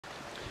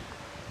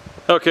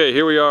Okay,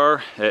 here we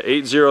are at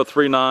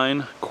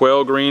 8039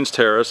 Quail Greens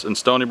Terrace in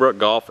Stony Brook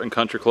Golf and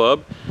Country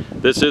Club.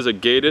 This is a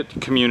gated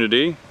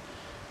community.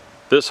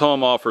 This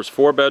home offers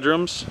 4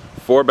 bedrooms,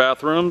 4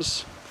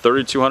 bathrooms,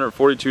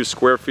 3,242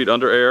 square feet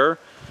under air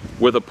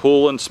with a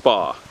pool and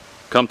spa.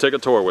 Come take a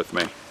tour with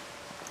me.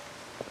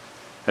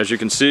 As you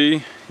can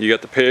see, you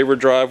got the paver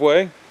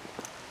driveway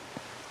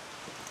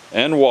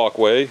and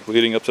walkway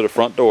leading up to the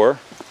front door.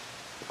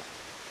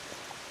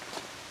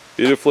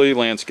 Beautifully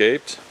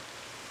landscaped.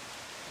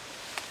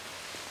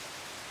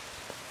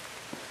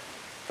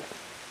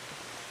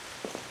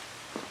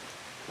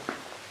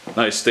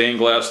 Nice stained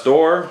glass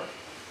door.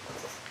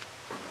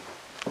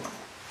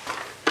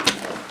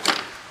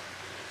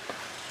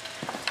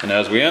 And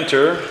as we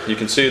enter, you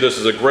can see this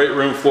is a great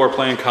room floor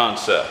plan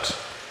concept.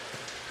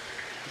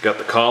 Got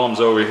the columns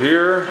over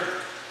here.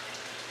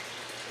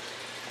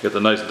 Got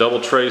the nice double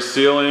tray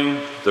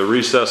ceiling, the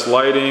recessed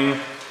lighting,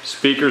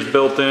 speakers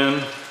built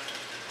in.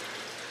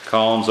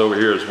 Columns over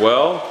here as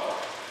well.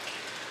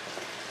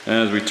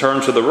 And as we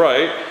turn to the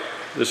right,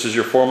 this is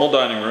your formal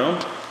dining room.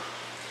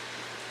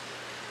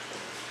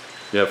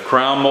 You have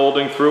crown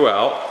molding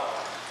throughout.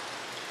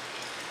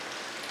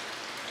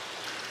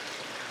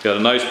 Got a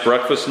nice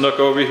breakfast nook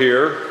over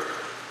here.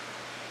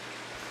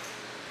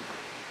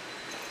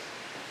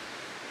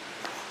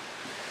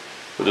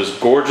 With this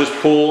gorgeous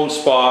pool and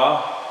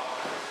spa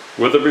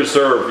with a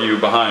reserve view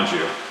behind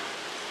you.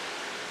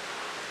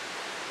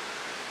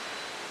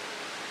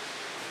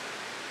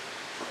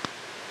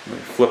 Let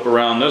me flip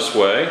around this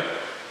way.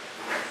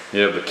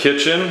 You have the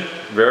kitchen,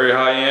 very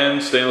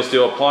high-end stainless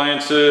steel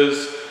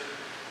appliances.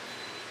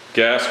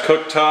 Gas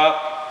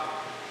cooktop,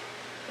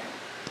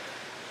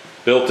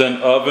 built-in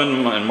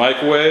oven and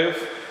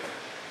microwave,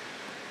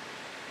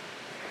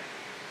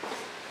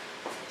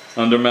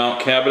 undermount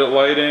cabinet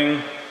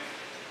lighting,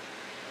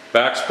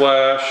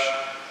 backsplash,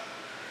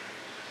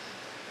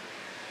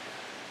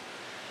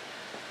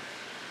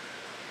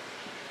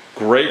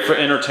 great for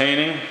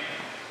entertaining,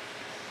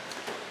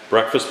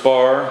 breakfast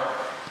bar.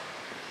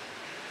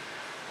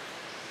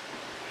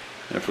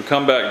 And if we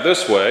come back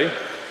this way,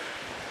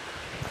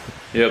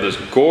 you have this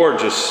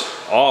gorgeous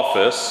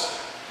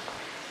office,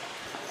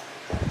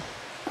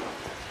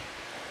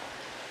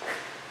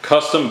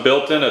 custom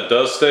built in. It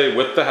does stay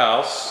with the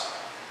house.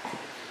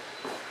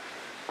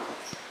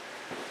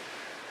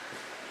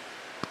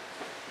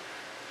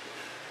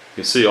 You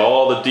can see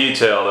all the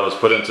detail that was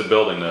put into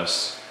building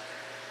this.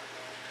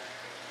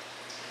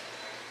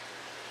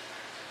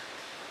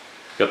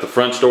 Got the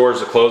French doors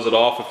to close it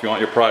off if you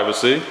want your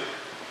privacy.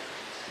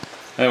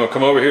 And we'll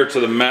come over here to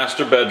the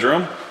master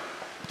bedroom.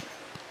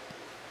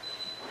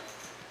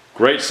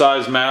 Great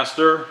size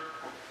master,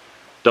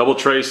 double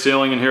tray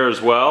ceiling in here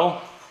as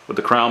well with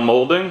the crown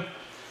molding,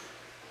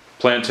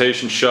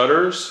 plantation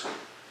shutters.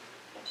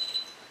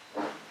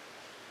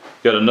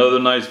 Got another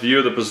nice view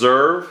of the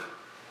preserve.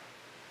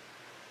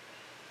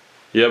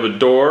 You have a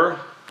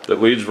door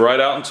that leads right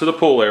out into the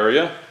pool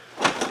area.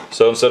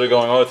 So instead of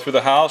going all the way through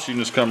the house, you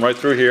can just come right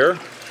through here.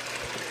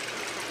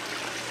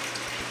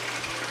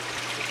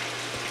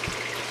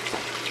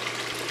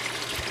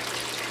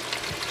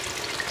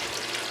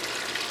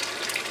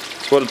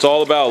 What it's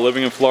all about,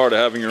 living in Florida,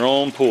 having your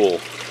own pool.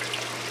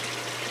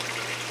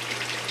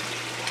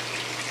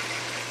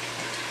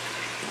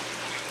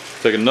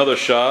 Take another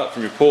shot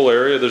from your pool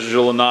area. This is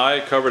your lanai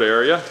covered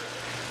area.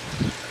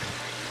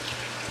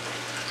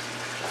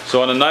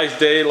 So on a nice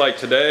day like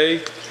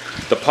today,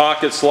 the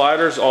pocket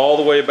sliders all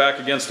the way back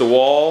against the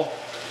wall.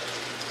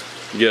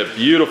 You get a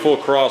beautiful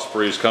cross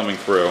breeze coming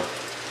through.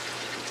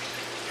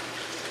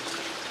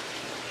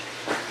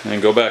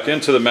 And go back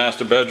into the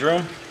master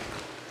bedroom.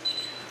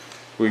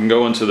 We can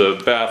go into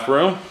the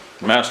bathroom,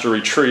 master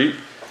retreat.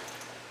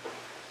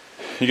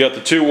 You got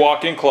the 2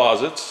 walk-in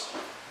closets.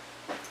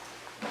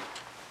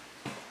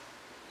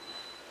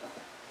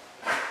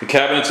 The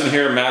cabinets in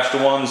here match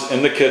the ones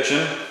in the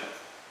kitchen.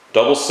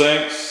 Double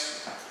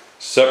sinks,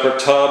 separate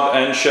tub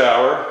and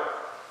shower.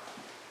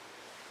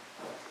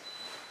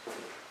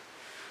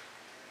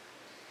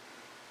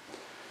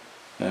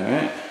 All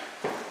right.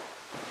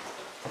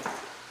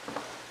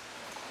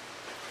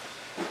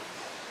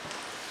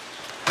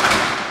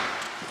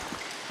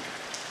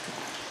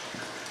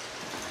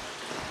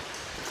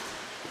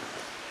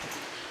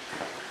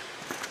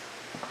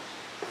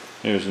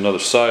 Here's another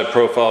side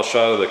profile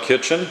shot of the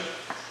kitchen.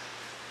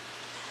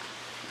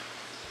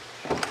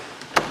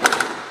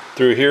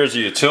 Through here is the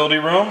utility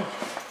room.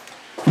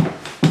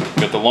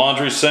 Got the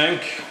laundry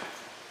sink,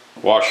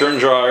 washer and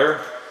dryer,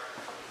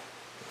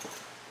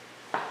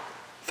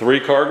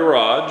 3-car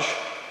garage.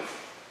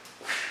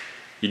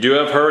 You do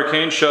have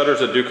hurricane shutters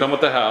that do come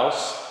with the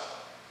house.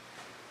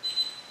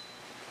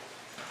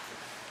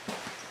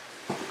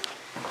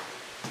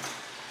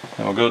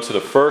 And we'll go to the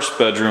first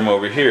bedroom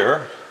over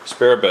here,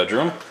 spare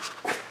bedroom.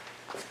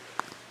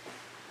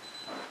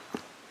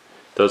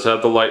 Does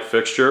have the light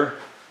fixture.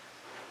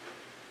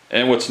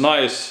 And what's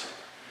nice,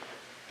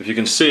 if you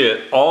can see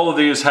it, all of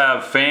these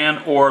have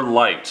fan or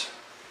light.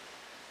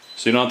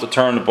 So you don't have to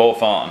turn them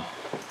both on.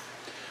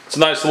 It's a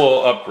nice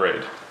little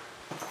upgrade.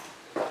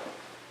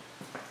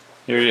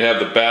 Here you have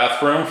the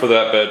bathroom for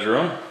that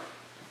bedroom.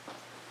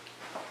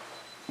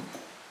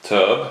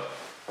 Tub.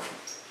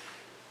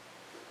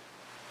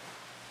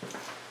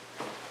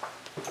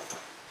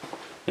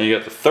 And you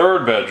got the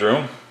third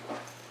bedroom,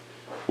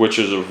 which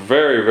is a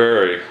very,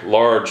 very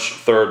large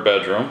third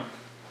bedroom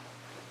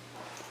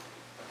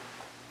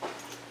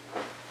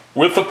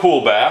with a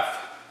pool bath.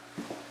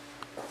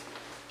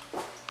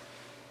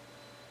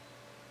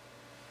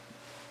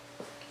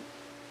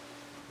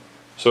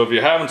 So if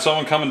you're having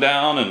someone coming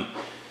down, and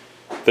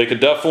they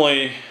could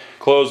definitely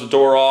close the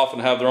door off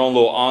and have their own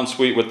little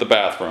ensuite with the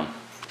bathroom.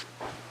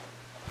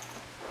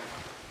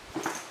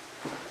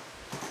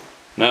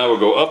 Now we'll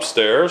go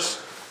upstairs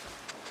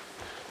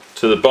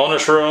to the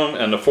bonus room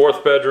and the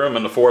fourth bedroom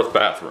and the fourth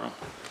bathroom.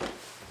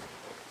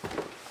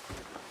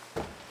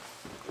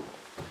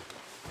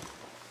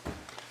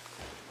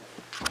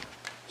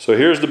 So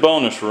here's the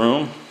bonus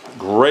room.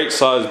 Great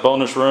size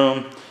bonus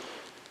room.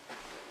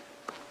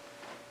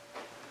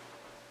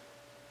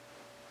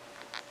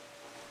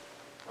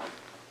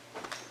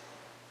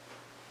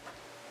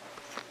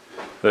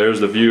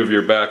 There's the view of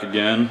your back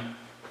again.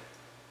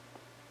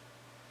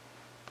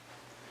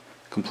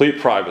 Complete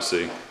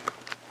privacy.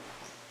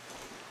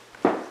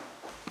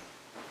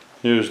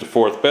 Here's the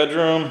fourth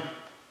bedroom.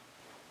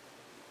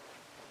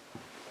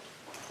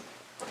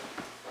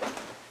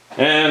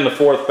 And the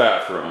fourth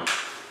bathroom.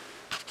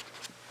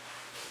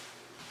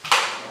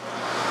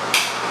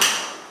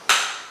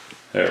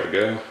 There we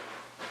go.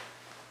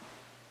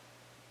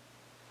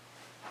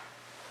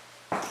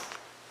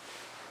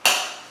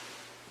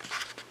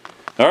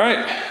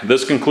 Alright,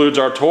 this concludes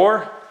our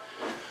tour.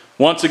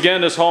 Once again,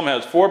 this home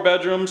has 4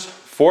 bedrooms,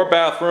 4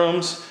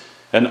 bathrooms,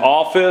 an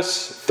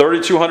office,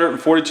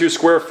 3,242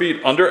 square feet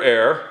under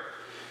air,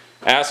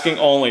 asking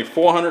only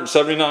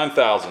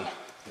 $479,000.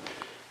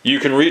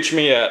 You can reach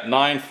me at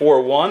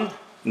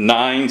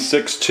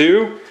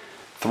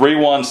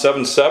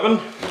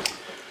 941-962-3177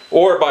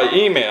 or by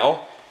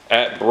email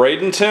at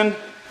bradenton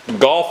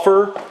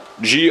golfer,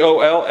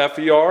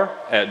 Golfer,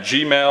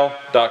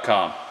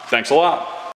 @gmail.com. Thanks a lot.